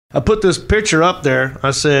I put this picture up there.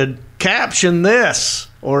 I said, caption this,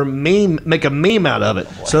 or meme, make a meme out of it.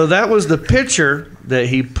 So that was the picture that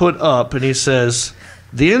he put up, and he says,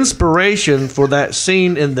 the inspiration for that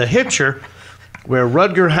scene in The Hitcher where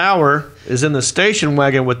Rutger Hauer is in the station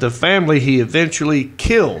wagon with the family he eventually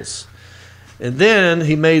kills. And then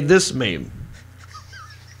he made this meme.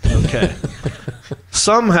 Okay.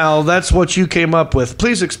 Somehow that's what you came up with.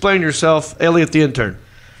 Please explain yourself, Elliot the intern.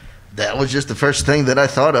 That was just the first thing that I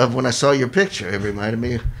thought of when I saw your picture. It reminded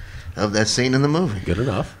me of that scene in the movie. Good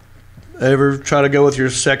enough. Ever try to go with your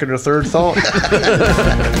second or third thought?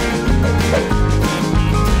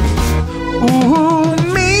 Ooh,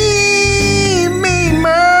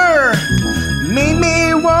 memer.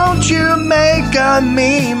 Me, won't you make a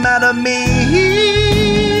meme out of me?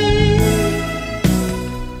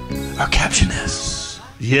 Or caption this.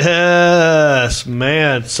 Yes,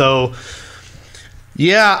 man. So...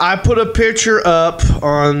 yeah, I put a picture up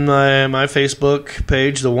on my Facebook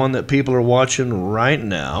page, the one that people are watching right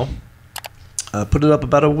now. I put it up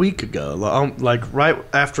about a week ago, like right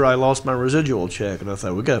after I lost my residual check, and I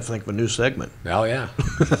thought, we got to think of a new segment. Oh, yeah.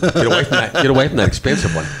 Get away from that, get away from that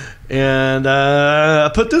expensive one. And I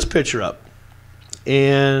put this picture up.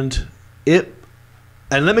 And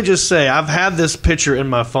let me just say, I've had this picture in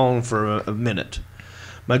my phone for a minute.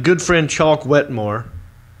 My good friend Chalk Wetmore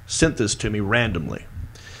sent this to me randomly.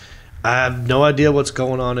 I have no idea what's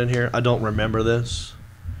going on in here. I don't remember this.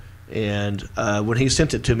 And when he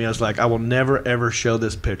sent it to me, I was like, I will never, ever show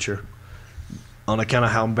this picture on account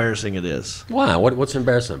of how embarrassing it is. Why? What's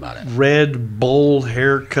embarrassing about it? Red, bold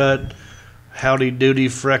haircut, howdy-doody,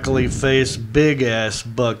 freckly face, big-ass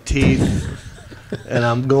buck teeth. And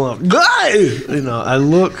I'm going, you know, I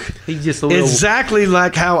look He's just a little... exactly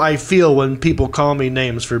like how I feel when people call me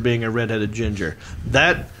names for being a redheaded ginger.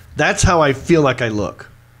 That's how I feel like I look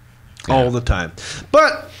all the time.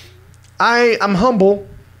 But I'm humble,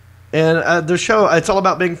 and the show, it's all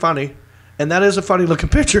about being funny, and that is a funny-looking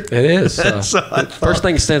picture. It is. So the first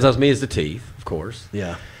thing that stands out to me is the teeth, of course.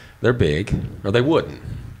 Yeah. They're big, or they wouldn't.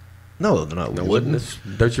 No, they're not wooden.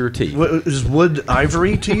 Those are your teeth. Is wood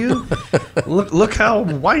ivory to you? look how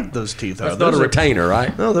white those teeth are. That's not a retainer,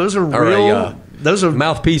 right? No, those are real. Those are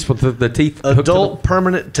mouthpiece with the teeth. Adult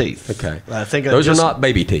permanent teeth. Okay. I think those are not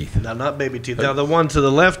baby teeth. No, not baby teeth. Now the one to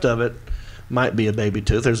the left of it might be a baby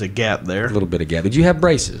tooth. There's a gap there. A little bit of gap. Did you have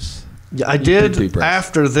braces? Yeah, I did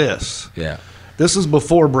after this. Yeah. This is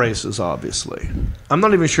before braces, obviously. I'm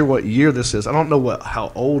not even sure what year this is. I don't know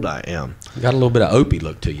how old I am. You got a little bit of Opie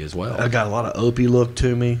look to you as well. I got a lot of Opie look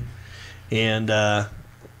to me. And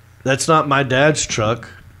that's not my dad's truck.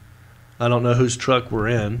 I don't know whose truck we're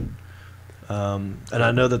in. And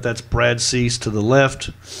I know that that's Brad Cease to the left.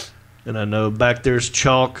 And I know back there's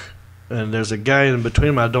Chalk. And there's a guy in between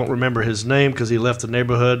them. I don't remember his name because he left the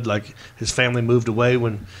neighborhood. Like his family moved away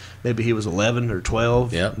when maybe he was 11 or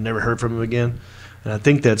 12. Yep. Never heard from him again. And I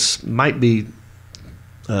think might be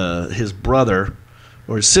his brother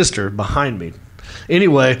or his sister behind me.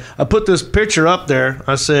 Anyway, I put this picture up there.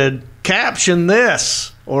 I said, caption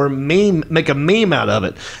this, or make a meme out of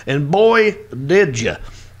it. And boy, did you.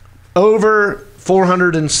 Over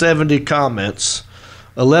 470 comments.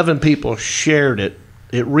 11 people shared it.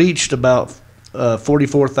 It reached about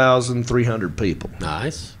 44,300 people.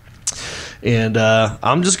 Nice. And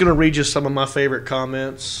I'm just going to read you some of my favorite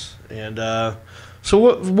comments. And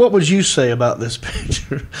so what would you say about this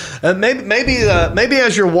picture? Maybe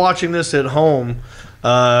as you're watching this at home,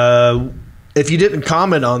 if you didn't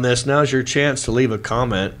comment on this, now's your chance to leave a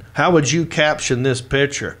comment. How would you caption this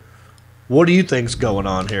picture? What do you think's going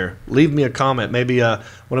on here? Leave me a comment. Maybe one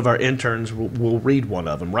of our interns will read one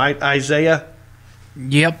of them. Right, Isaiah?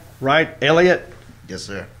 Yep. Right, Elliot? Yes,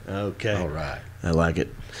 sir. Okay. All right. I like it.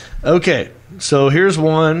 Okay, so here's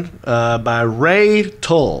one by Ray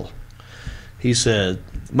Tull. He said,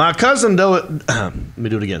 my cousin let me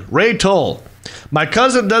do it again. Ray Tull. My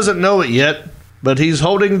cousin doesn't know it yet, but he's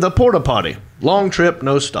holding the porta potty. Long trip,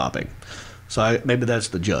 no stopping. So maybe that's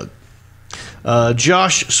the jug.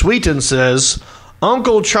 Josh Sweeten says,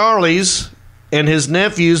 Uncle Charlie's and his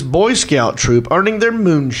nephew's Boy Scout troop earning their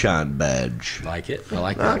moonshine badge. Like it? I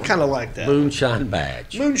like that. I kind of like that. Moonshine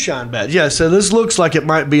badge. Moonshine badge. Yeah, so this looks like it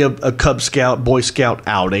might be a Cub Scout, Boy Scout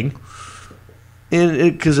outing.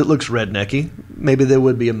 Because it looks rednecky. Maybe there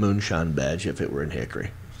would be a moonshine badge if it were in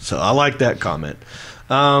Hickory. So I like that comment.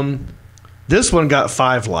 This one got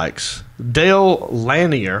 5 likes. Dale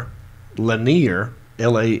Lanier, Lanier,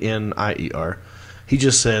 he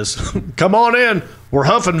just says, come on in, we're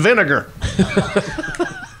huffing vinegar.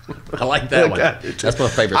 I like that one. That's my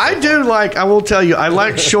favorite. I will tell you, I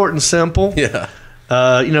like short and simple. Yeah.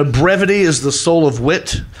 Brevity is the soul of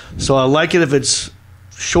wit. So I like it if it's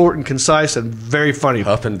short and concise and very funny.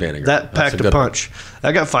 Huff and vinegar. That packed a punch.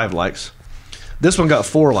 That got 5 likes. This one got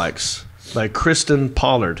 4 likes by Kristen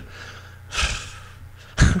Pollard.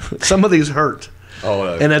 Some of these hurt.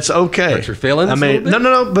 Oh, and it's okay. Hurt your feelings? I mean,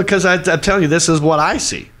 no, because I'm telling you, this is what I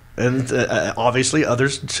see. And obviously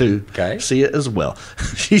others too see it as well.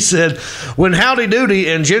 She said, when Howdy Doody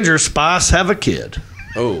and Ginger Spice have a kid.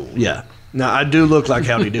 Oh. Yeah. Now, I do look like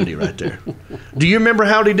Howdy Doody right there. Do you remember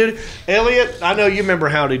Howdy Doody? Elliot, I know you remember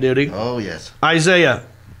Howdy Doody. Oh, yes. Isaiah,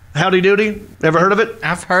 Howdy Doody? Ever heard of it?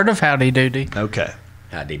 I've heard of Howdy Doody. Okay.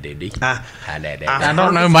 Howdy Doody. I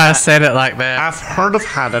don't know why I said it like that. I've heard of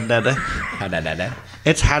Howdy Doody. Howdy Doody.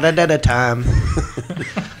 It's Howdy Doody time.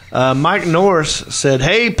 Mike Norris said,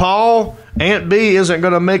 hey, Paul, Aunt B isn't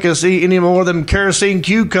going to make us eat any more of them kerosene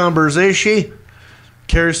cucumbers, is she?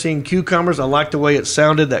 Kerosene cucumbers. I like the way it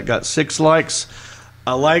sounded. That got 6 likes.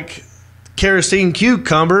 I like kerosene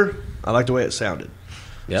cucumber. I like the way it sounded.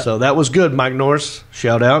 Yep. So that was good, Mike Norris.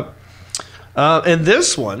 Shout out. And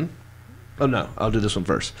this one, oh no, I'll do this one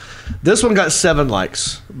first. This one got 7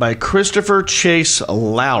 likes by Christopher Chase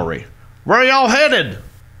Lowry. Where are y'all headed?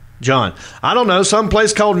 John, I don't know,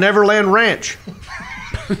 someplace called Neverland Ranch.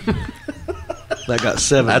 That got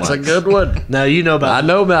 7 That's likes. a good one. Now you know about I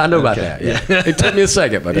know about that. Yeah. It took me a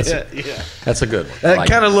second, but that's a good one. That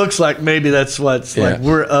kind of looks like maybe that's what's like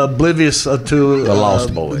we're oblivious to the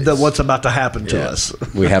Lost Boys. What's about to happen to us.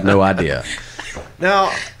 We have no idea.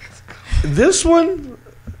 Now, this one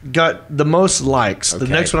got the most likes. The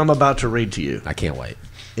next one I'm about to read to you. I can't wait.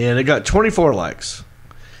 And it got 24 likes.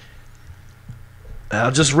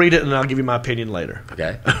 I'll just read it and I'll give you my opinion later.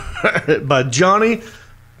 Okay. By Johnny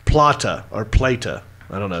Plata or Plata.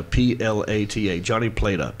 I don't know. Plata. Johnny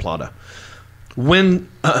Plata. When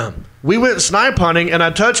we went snipe hunting and I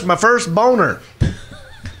touched my first boner.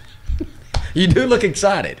 You do look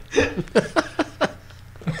excited.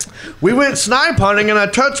 We went snipe hunting and I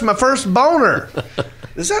touched my first boner.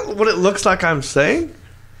 Is that what it looks like I'm saying?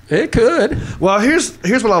 It could. Well, here's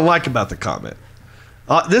what I like about the comment.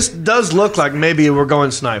 This does look like maybe we're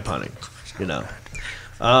going snipe hunting,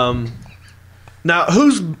 Now,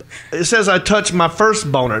 it says I touched my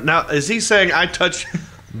first boner. Now, is he saying I touched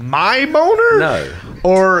my boner? No.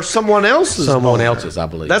 Or someone else's boner? Else's, I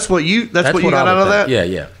believe. That's what you got out of that?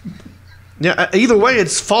 Yeah. Yeah, either way,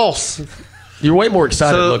 it's false. You're way more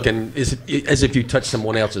excited looking as if you touched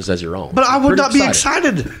someone else's as your own. But I would not be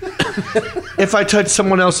excited if I touched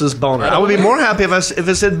someone else's boner. I would be more happy if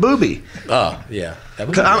it said booby. Oh, yeah.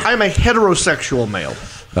 Because I'm a heterosexual male.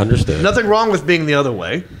 Understood. Nothing wrong with being the other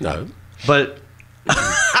way. No. But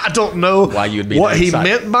I don't know why you'd be what he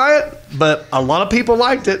meant by it, but a lot of people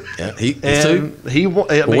liked it. Yeah,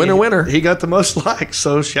 winner. He got the most likes,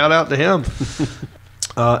 so shout out to him.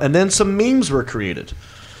 And then some memes were created.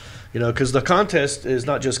 Because the contest is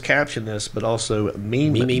not just caption this, but also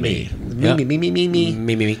meme me.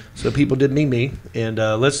 So people did me, and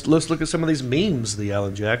let's look at some of these memes. The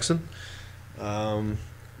Alan Jackson.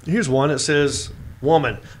 Here's one. It says,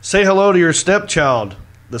 "Woman, say hello to your stepchild."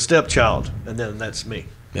 The stepchild, and then that's me.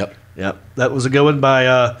 Yep. That was a good one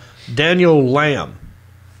by Daniel Lamb.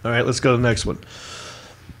 All right, let's go to the next one.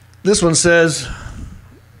 This one says,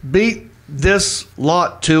 "Beat this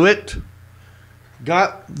lot to it.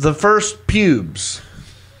 Got the first pubes."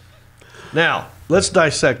 Now, let's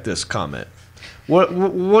dissect this comment.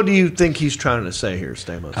 What do you think he's trying to say here,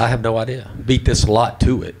 Stamos? I have no idea. Beat this lot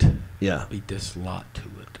to it. Yeah. Beat this lot to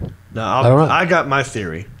it. Now, I got my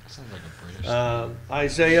theory.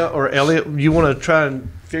 Isaiah or Elliot, you want to try and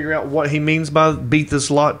figure out what he means by beat this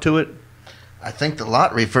lot to it? I think the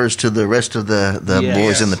lot refers to the rest of the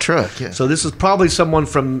boys in the truck. Yeah. So this is probably someone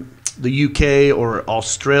from the UK or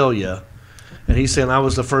Australia, and he's saying I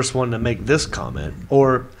was the first one to make this comment,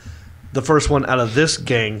 or the first one out of this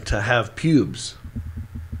gang to have pubes.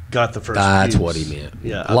 Got the first That's pubes. What he meant.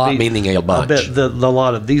 Yeah, lot meaning a bunch. I bet the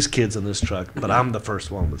lot of these kids in this truck, but I'm the first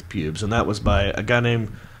one with pubes, and that was by a guy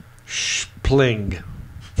named Spling.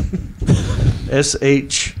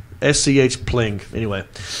 SCH Pling. Anyway,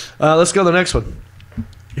 let's go to the next one.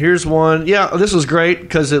 Here's one. Yeah, this is great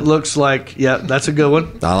because it looks like, that's a good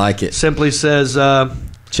one. I like it. Simply says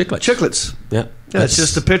Chiclets. Chiclets. Yeah. It's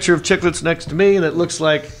just a picture of chiclets next to me, and it looks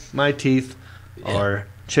like my teeth are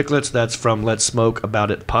chiclets. That's from Let's Smoke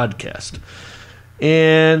About It podcast.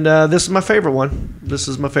 And this is my favorite one. This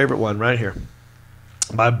is my favorite one right here.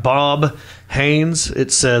 By Bob Haynes.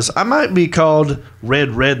 It says, "I might be called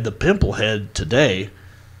Red the Pimplehead today,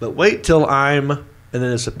 but wait till I'm," and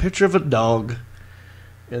then it's a picture of a dog,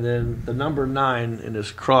 and then the number 9 in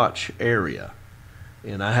his crotch area.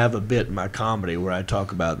 And I have a bit in my comedy where I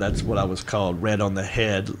talk about that's what I was called, red on the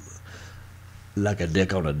head, like a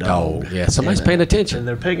dick on a dog. Oh, yeah. Somebody's paying attention. And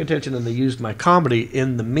they're paying attention, and they used my comedy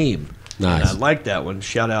in the meme. Nice. And I like that one.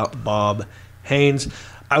 Shout out Bob Haynes.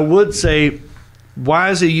 I would say, why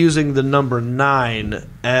is he using the number 9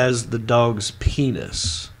 as the dog's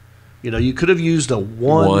penis? You know, you could have used a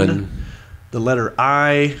 1, the letter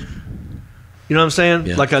I. You know what I'm saying?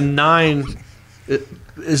 Yeah. Like a 9.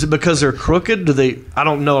 Is it because they're crooked? Do they? I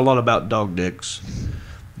don't know a lot about dog dicks.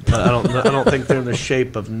 I don't think they're in the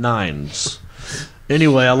shape of 9s.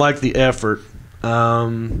 Anyway, I like the effort.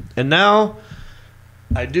 And now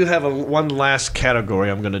I do have one last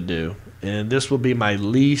category I'm going to do, and this will be my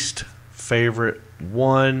least favorite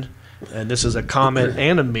one. And this is a comment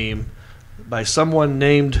and a meme by someone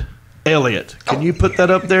named Elliot. Can you put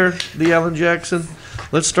that up there, the Alan Jackson?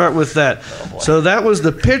 Let's start with that. So that was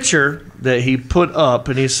the picture that he put up,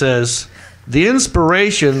 and he says, the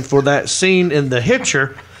inspiration for that scene in The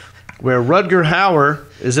Hitcher where Rutger Hauer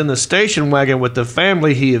is in the station wagon with the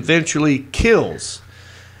family he eventually kills.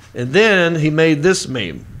 And then he made this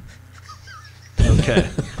meme. Okay.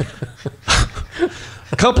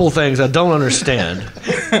 A couple of things I don't understand.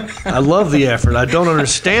 I love the effort. I don't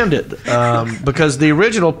understand it because the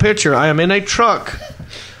original picture, I am in a truck.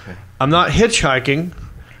 I'm not hitchhiking.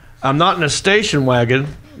 I'm not in a station wagon,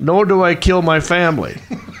 nor do I kill my family.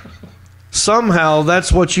 Somehow,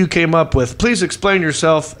 that's what you came up with. Please explain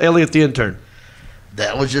yourself, Elliot the intern.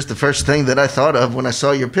 That was just the first thing that I thought of when I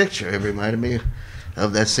saw your picture. It reminded me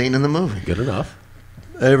of that scene in the movie. Good enough.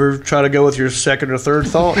 Ever try to go with your second or third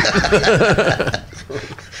thought?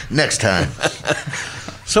 Next time.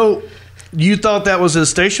 So, you thought that was a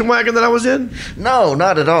station wagon that I was in? No,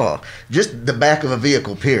 not at all. Just the back of a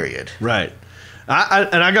vehicle, period. Right.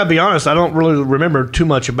 And I got to be honest, I don't really remember too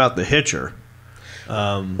much about The Hitcher.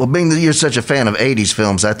 Well, being that you're such a fan of 80s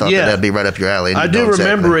films, I thought that'd be right up your alley. I do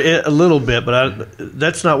remember it a little bit, but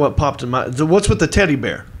that's not what popped in my... What's with the teddy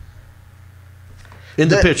bear in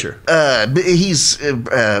the picture? He's...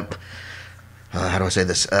 how do I say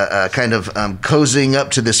this? Kind of cozying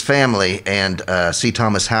up to this family, and C.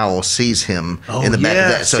 Thomas Howell sees him in the back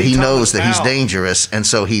of that, so he knows that he's dangerous, and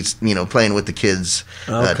so he's playing with the kid's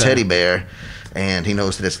teddy bear, and he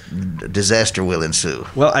knows that this disaster will ensue.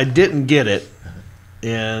 Well, I didn't get it,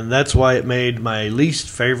 and that's why it made my least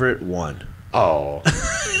favorite one. Oh.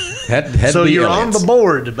 So you're on the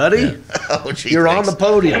board, buddy. Yeah. Oh, gee, you're thanks. on the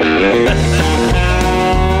podium.